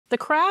The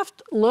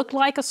craft looked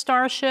like a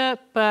starship,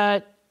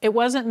 but it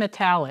wasn't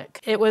metallic.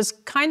 It was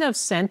kind of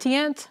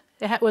sentient.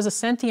 It was a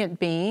sentient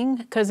being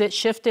because it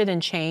shifted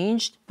and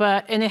changed,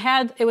 and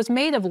it was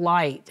made of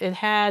light.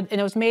 And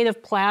it was made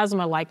of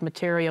plasma-like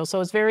material, so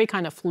it was very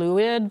kind of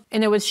fluid.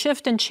 And it would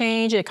shift and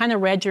change. It kind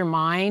of read your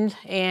mind,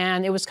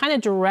 and it was kind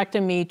of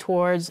directing me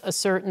towards a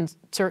certain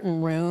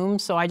room.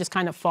 So I just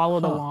kind of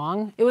followed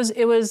along. It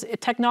was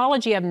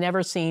technology I've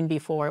never seen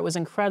before. It was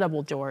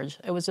incredible, George.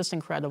 It was just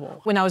incredible.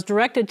 When I was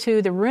directed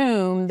to the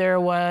room, there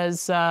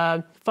was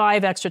 5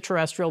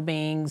 extraterrestrial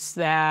beings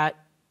that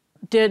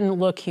didn't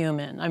look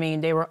human. I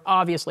mean, they were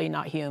obviously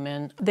not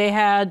human. They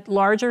had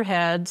larger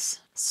heads,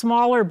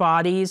 smaller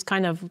bodies,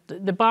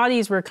 the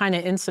bodies were kind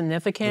of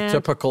insignificant. The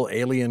typical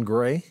alien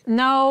gray?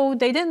 No,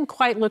 they didn't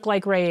quite look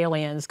like gray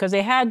aliens because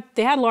they had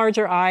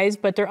larger eyes,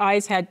 but their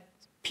eyes had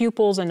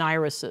pupils and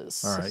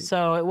irises. All right.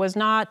 So it was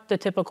not the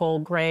typical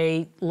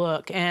gray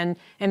look. And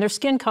their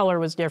skin color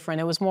was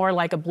different. It was more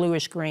like a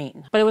bluish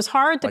green. But it was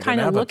hard to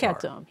kind of look at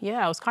them.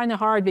 Yeah, it was kind of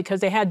hard because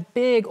they had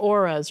big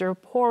auras. Their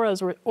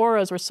auras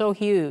were so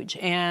huge.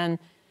 And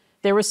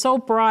they were so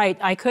bright,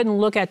 I couldn't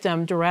look at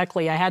them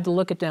directly. I had to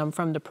look at them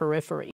from the periphery.